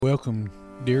Welcome,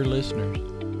 dear listeners,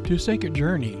 to a sacred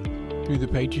journey through the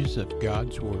pages of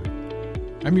God's Word.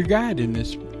 I'm your guide in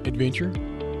this adventure,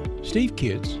 Steve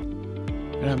Kitts,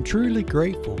 and I'm truly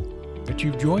grateful that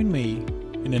you've joined me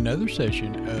in another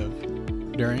session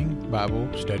of During Bible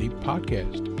Study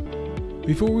Podcast.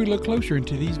 Before we look closer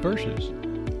into these verses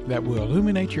that will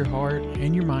illuminate your heart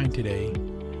and your mind today,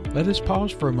 let us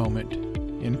pause for a moment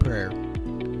in prayer.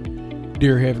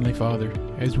 Dear Heavenly Father,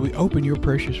 as we open your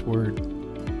precious Word,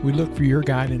 we look for your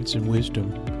guidance and wisdom.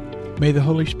 May the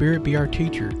Holy Spirit be our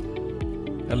teacher.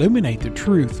 Illuminate the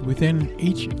truth within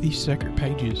each of these sacred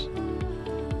pages.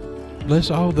 Bless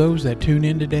all those that tune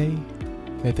in today,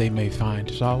 that they may find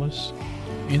solace,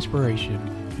 inspiration,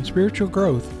 and spiritual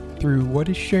growth through what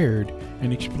is shared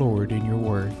and explored in your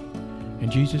Word. In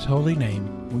Jesus' holy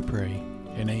name we pray,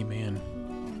 and amen.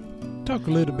 Talk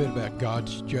a little bit about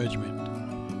God's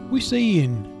judgment. We see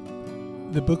in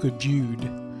the book of Jude,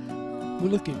 we'll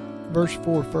look at verse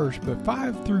 4 first, but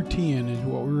 5 through 10 is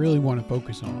what we really want to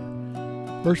focus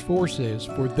on. Verse 4 says,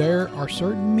 "For there are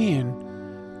certain men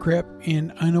crept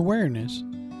in unawareness,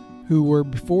 who were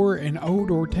before and old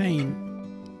ordained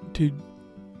to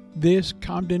this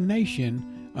condemnation,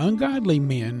 ungodly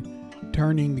men,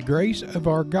 turning the grace of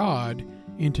our God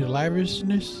into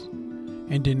lavishness,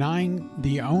 and denying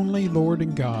the only Lord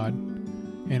and God,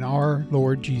 and our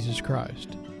Lord Jesus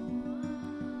Christ."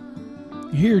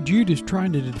 Here, Jude is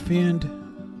trying to defend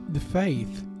the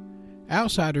faith.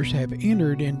 Outsiders have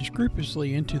entered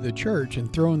indiscriminately into the church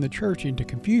and thrown the church into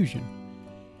confusion.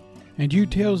 And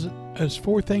Jude tells us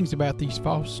 4 things about these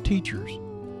false teachers.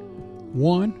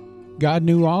 1, God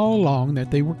knew all along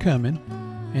that they were coming,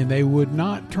 and they would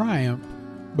not triumph,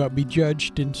 but be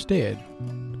judged instead.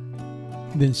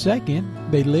 Then 2nd,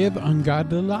 they live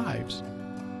ungodly lives.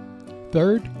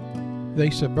 3rd, they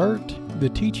subvert the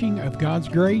teaching of God's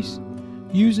grace,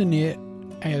 using it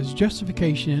as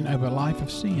justification of a life of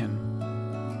sin.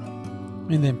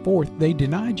 And then 4th, they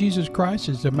deny Jesus Christ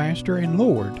as the Master and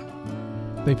Lord.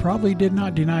 They probably did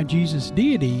not deny Jesus'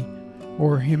 deity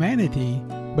or humanity,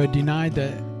 but denied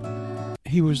that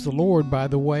he was the Lord by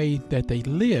the way that they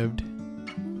lived,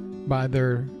 by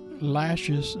their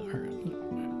lascivious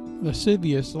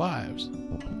lives.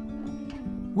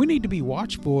 We need to be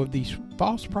watchful of these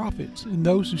false prophets and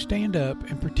those who stand up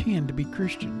and pretend to be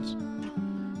Christians.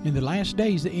 In the last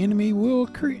days, the enemy will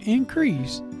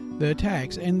increase the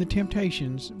attacks, and the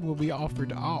temptations will be offered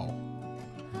to all.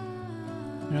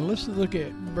 Now let's look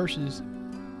at verses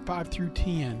 5 through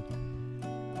 10.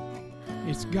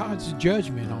 It's God's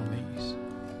judgment on these.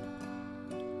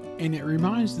 And it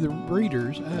reminds the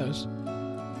readers, us,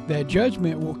 that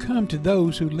judgment will come to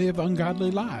those who live ungodly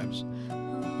lives,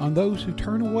 on those who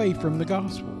turn away from the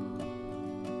gospel.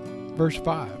 Verse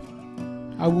 5.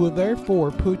 "I will therefore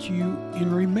put you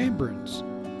in remembrance,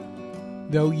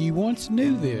 though ye once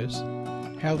knew this,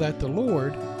 how that the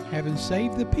Lord, having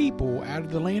saved the people out of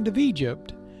the land of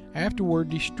Egypt, afterward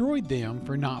destroyed them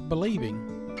for not believing."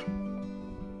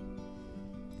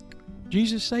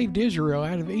 Jesus saved Israel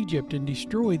out of Egypt and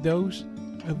destroyed those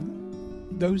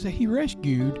that he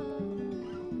rescued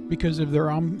because of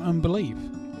their unbelief.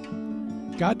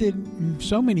 God did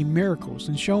so many miracles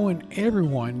and showing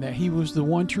everyone that he was the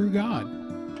one true God.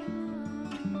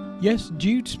 Yes,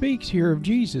 Jude speaks here of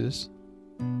Jesus,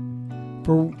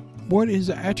 for what is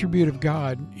the attribute of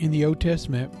God in the Old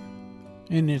Testament,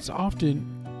 and it's often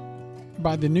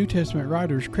by the New Testament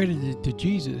writers credited to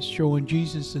Jesus, showing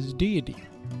Jesus' deity.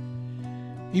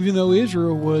 Even though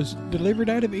Israel was delivered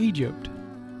out of Egypt,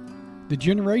 the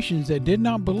generations that did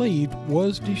not believe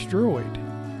was destroyed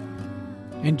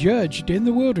and judged in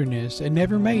the wilderness and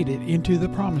never made it into the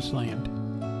promised land.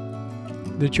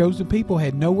 The chosen people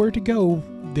had nowhere to go.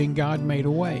 Then God made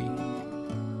a way.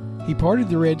 He parted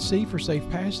the Red Sea for safe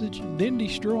passage, then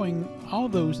destroying all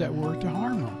those that were to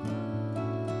harm them.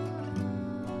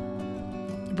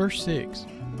 Verse 6.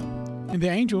 "And the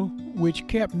angel which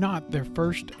kept not their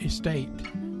first estate,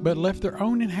 but left their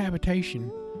own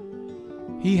habitation,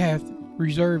 he hath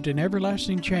reserved an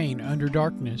everlasting chain under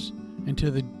darkness until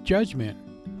the judgment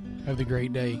of the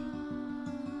great day."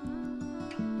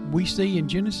 We see in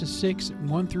Genesis 6,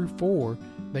 1 through 4,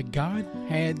 that God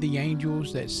had the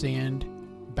angels that sinned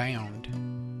bound.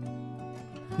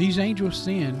 These angels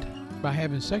sinned by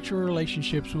having sexual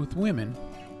relationships with women.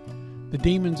 The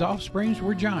demons' offsprings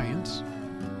were giants,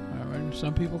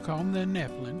 some people call them the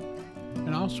Nephilim,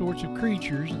 and all sorts of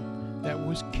creatures that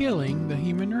was killing the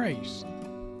human race.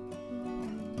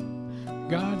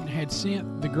 God had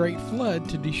sent the great flood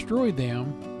to destroy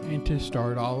them and to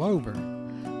start all over.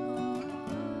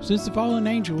 Since the fallen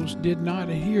angels did not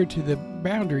adhere to the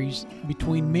boundaries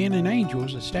between men and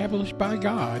angels established by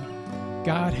God,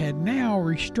 God had now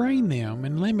restrained them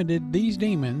and limited these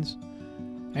demons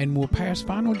and will pass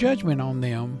final judgment on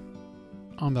them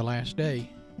on the last day.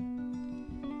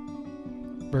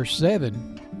 Verse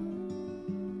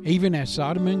 7, even as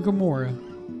Sodom and Gomorrah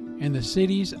and the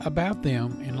cities about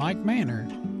them in like manner,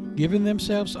 giving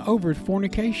themselves over to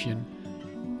fornication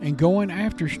and going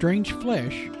after strange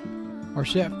flesh, are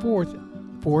set forth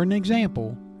for an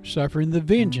example, suffering the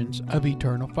vengeance of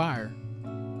eternal fire.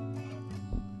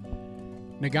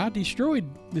 Now God destroyed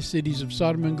the cities of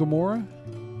Sodom and Gomorrah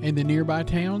and the nearby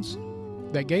towns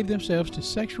that gave themselves to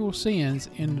sexual sins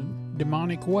in a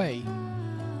demonic way.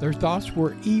 Their thoughts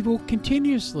were evil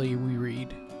continuously, we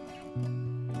read.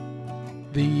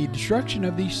 The destruction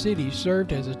of these cities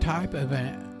served as a type of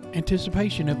an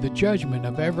anticipation of the judgment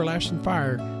of everlasting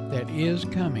fire that is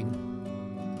coming.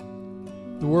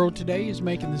 The world today is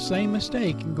making the same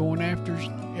mistake and going after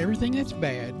everything that's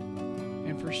bad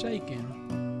and forsaking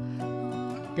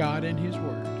God and His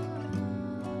Word.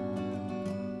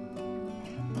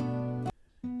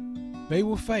 They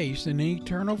will face an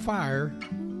eternal fire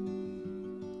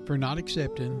for not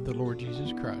accepting the Lord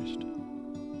Jesus Christ.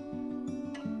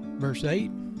 Verse 8,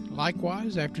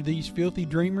 likewise, after these filthy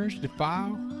dreamers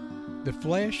defile the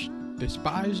flesh,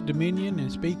 despise dominion,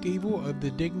 and speak evil of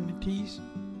the dignities.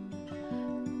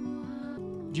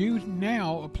 Jude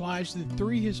now applies the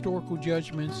three historical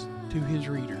judgments to his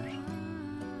readers.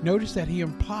 Notice that he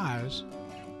implies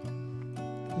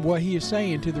what he is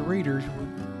saying to the readers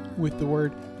with the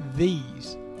word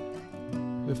these.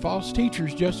 The false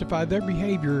teachers justify their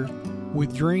behavior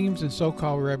with dreams and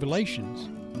so-called revelations.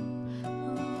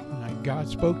 Like, God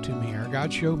spoke to me, or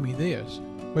God showed me this.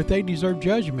 But they deserve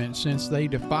judgment since they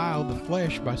defile the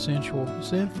flesh by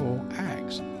sinful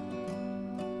acts.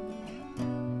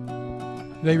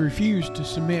 They refuse to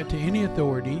submit to any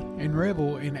authority and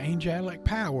revel in angelic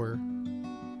power.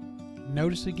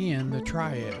 Notice again the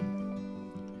triad.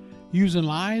 Using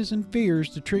lies and fears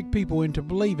to trick people into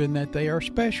believing that they are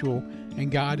special,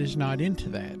 and God is not into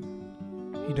that.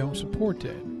 He don't support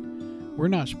that. We're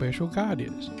not special, God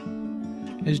is.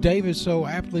 As David so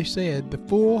aptly said, the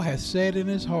fool hath said in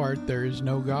his heart, there is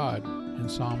no God, in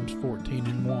Psalms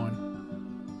 14:1.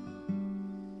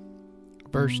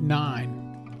 Verse 9,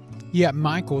 yet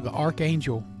Michael the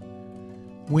archangel,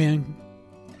 when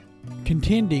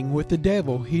contending with the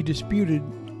devil, he disputed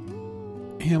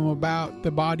him about the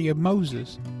body of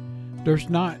Moses, durst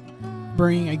not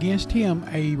bring against him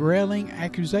a railing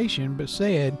accusation, but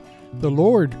said, the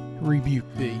Lord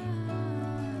rebuke thee.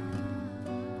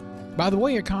 By the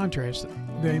way of contrast,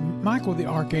 Michael the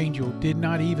archangel did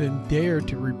not even dare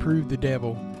to reprove the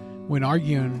devil when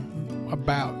arguing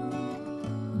about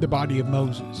the body of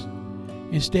Moses.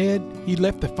 Instead, he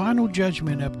left the final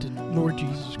judgment up to Lord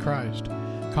Jesus Christ,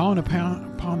 calling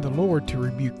upon the Lord to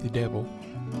rebuke the devil.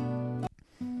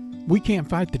 We can't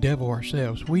fight the devil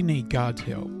ourselves. We need God's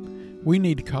help. We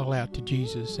need to call out to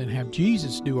Jesus and have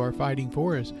Jesus do our fighting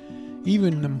for us.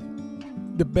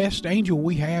 Even the best angel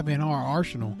we have in our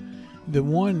arsenal, the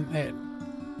one that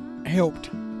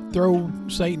helped throw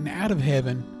Satan out of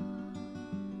heaven,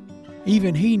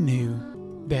 even he knew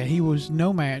that he was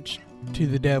no match to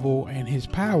the devil and his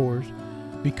powers,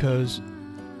 because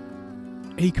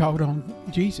he called on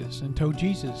Jesus and told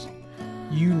Jesus,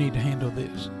 you need to handle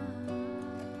this.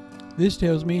 This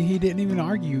tells me he didn't even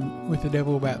argue with the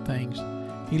devil about things.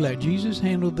 He let Jesus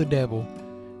handle the devil,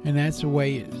 and that's the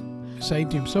way it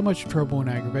saved him so much trouble and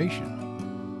aggravation.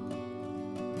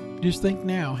 Just think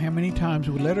now how many times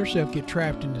we let ourselves get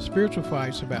trapped into spiritual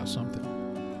fights about something,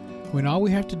 when all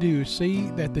we have to do is see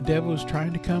that the devil is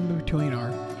trying to come between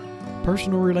our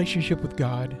personal relationship with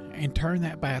God and turn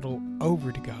that battle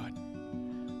over to God,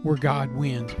 where God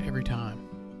wins every time.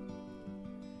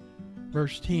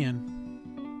 Verse 10,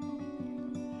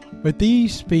 but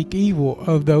these speak evil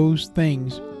of those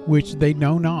things which they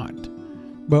know not,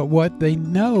 but what they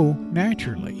know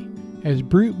naturally, as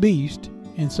brute beasts,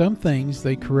 in some things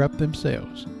they corrupt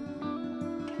themselves.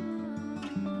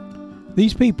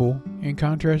 These people, in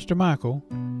contrast to Michael,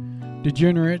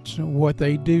 degenerates what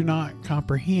they do not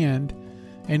comprehend,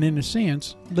 and in a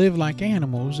sense live like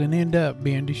animals and end up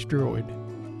being destroyed.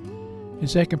 In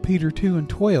 2 Peter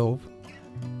 2:12,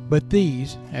 but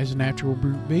these, as natural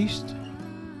brute beasts,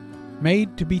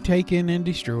 made to be taken and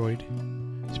destroyed,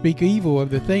 speak evil of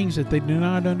the things that they do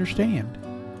not understand,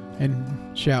 and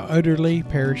shall utterly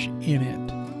perish in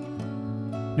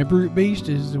it. The brute beast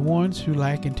is the ones who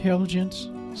lack intelligence,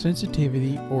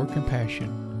 sensitivity, or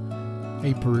compassion.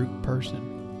 A brute person.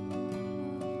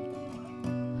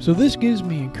 So this gives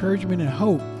me encouragement and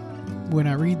hope when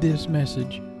I read this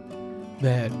message,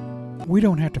 that we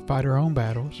don't have to fight our own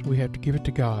battles. We have to give it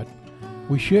to God.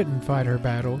 We shouldn't fight our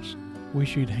battles. We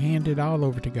should hand it all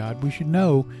over to God. We should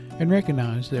know and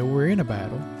recognize that we're in a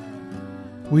battle.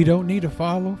 We don't need to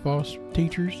follow false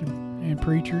teachers and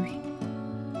preachers.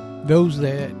 Those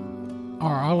that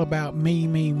are all about me,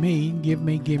 give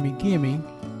me.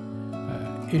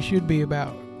 It should be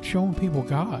about showing people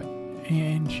God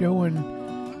and showing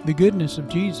the goodness of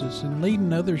Jesus and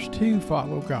leading others to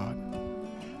follow God.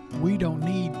 We don't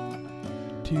need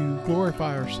to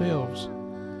glorify ourselves.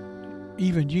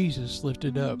 Even Jesus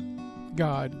lifted up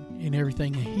God in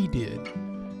everything that He did,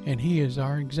 and He is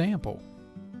our example.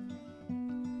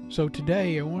 So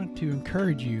today I want to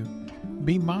encourage you,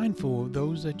 be mindful of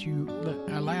those that you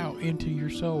allow into your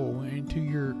soul, into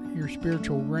your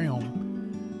spiritual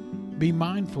realm. Be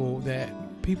mindful that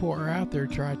people are out there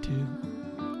trying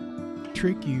to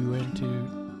trick you and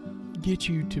to get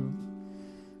you to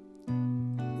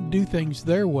do things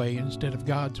their way instead of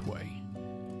God's way.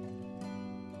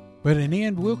 But an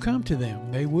end will come to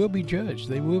them. They will be judged.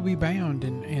 They will be bound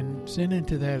and sent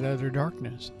into that other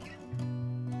darkness.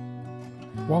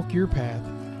 Walk your path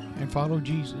and follow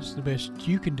Jesus the best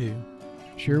you can do.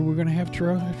 Sure, we're going to have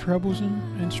troubles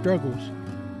and struggles,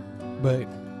 but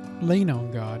lean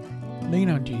on God. Lean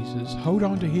on Jesus. Hold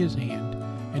on to His hand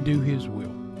and do His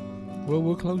will. Well,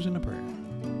 we'll close in a prayer.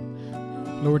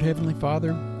 Lord Heavenly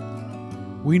Father,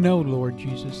 we know, Lord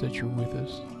Jesus, that You're with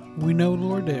us. We know,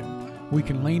 Lord, that we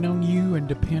can lean on You and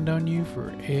depend on You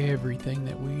for everything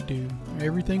that we do,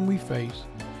 everything we face,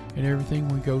 and everything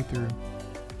we go through.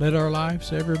 Let our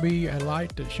lives ever be a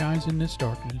light that shines in this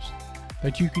darkness,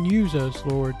 that You can use us,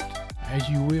 Lord, as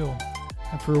You will,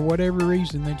 and for whatever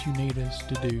reason that You need us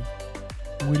to do.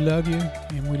 We love You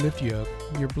and we lift You up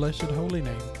in Your blessed holy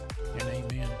name, and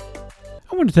amen.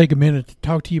 I want to take a minute to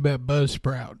talk to you about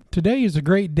Buzzsprout. Today is a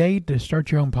great day to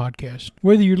start your own podcast.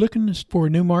 Whether you're looking for a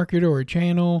new market or a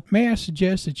channel, may I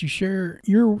suggest that you share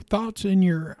your thoughts and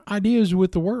your ideas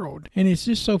with the world. And it's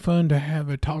just so fun to have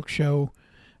a talk show.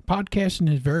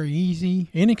 Podcasting is very easy,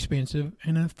 inexpensive,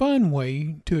 and a fun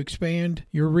way to expand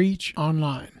your reach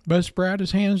online. Buzzsprout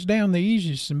is hands down the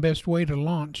easiest and best way to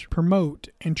launch, promote,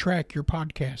 and track your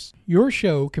podcast. Your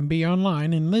show can be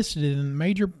online and listed in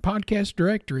major podcast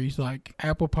directories like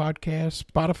Apple Podcasts,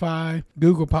 Spotify,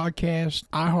 Google Podcasts,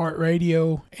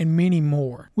 iHeartRadio, and many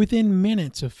more within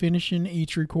minutes of finishing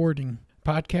each recording.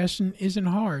 Podcasting isn't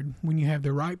hard when you have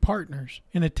the right partners,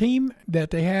 and a team that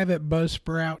they have at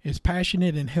Buzzsprout is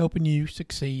passionate in helping you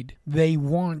succeed. They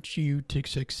want you to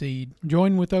succeed.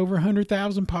 Join with over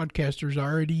 100,000 podcasters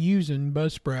already using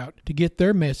Buzzsprout to get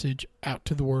their message out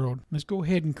to the world. Let's go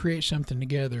ahead and create something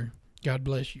together. God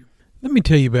bless you. Let me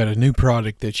tell you about a new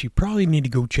product that you probably need to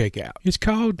go check out. It's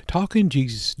called Talking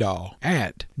Jesus Doll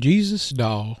at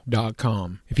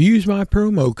JesusDoll.com. If you use my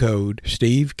promo code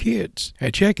SteveKids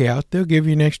at checkout, they'll give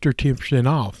you an extra 10%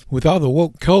 off. With all the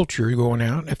woke culture going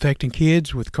out affecting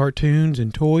kids with cartoons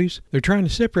and toys, they're trying to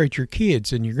separate your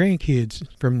kids and your grandkids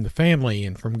from the family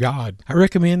and from God. I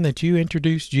recommend that you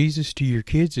introduce Jesus to your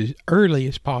kids as early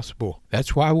as possible.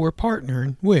 That's why we're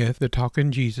partnering with the Talking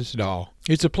Jesus Doll.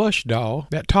 It's a plush doll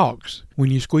that talks. When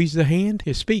you squeeze the hand,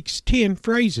 it speaks 10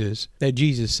 phrases that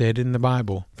Jesus said in the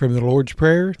Bible, from the Lord's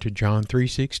Prayer to John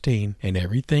 3:16 and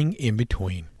everything in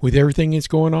between. With everything that's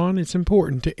going on, it's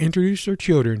important to introduce our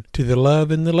children to the love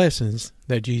and the lessons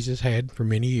that Jesus had for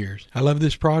many years. I love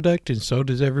this product, and so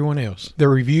does everyone else. The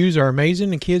reviews are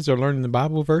amazing, and kids are learning the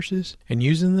Bible verses and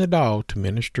using the doll to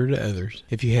minister to others.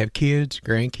 If you have kids,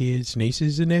 grandkids,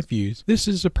 nieces, and nephews, this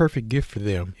is a perfect gift for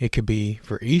them. It could be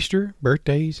for Easter,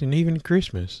 birthdays, and even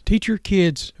Christmas. Teach your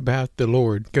kids about the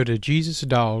Lord. Go to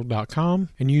JesusDoll.com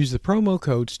and use the promo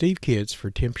code SteveKids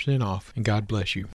for 10% off, and God bless you.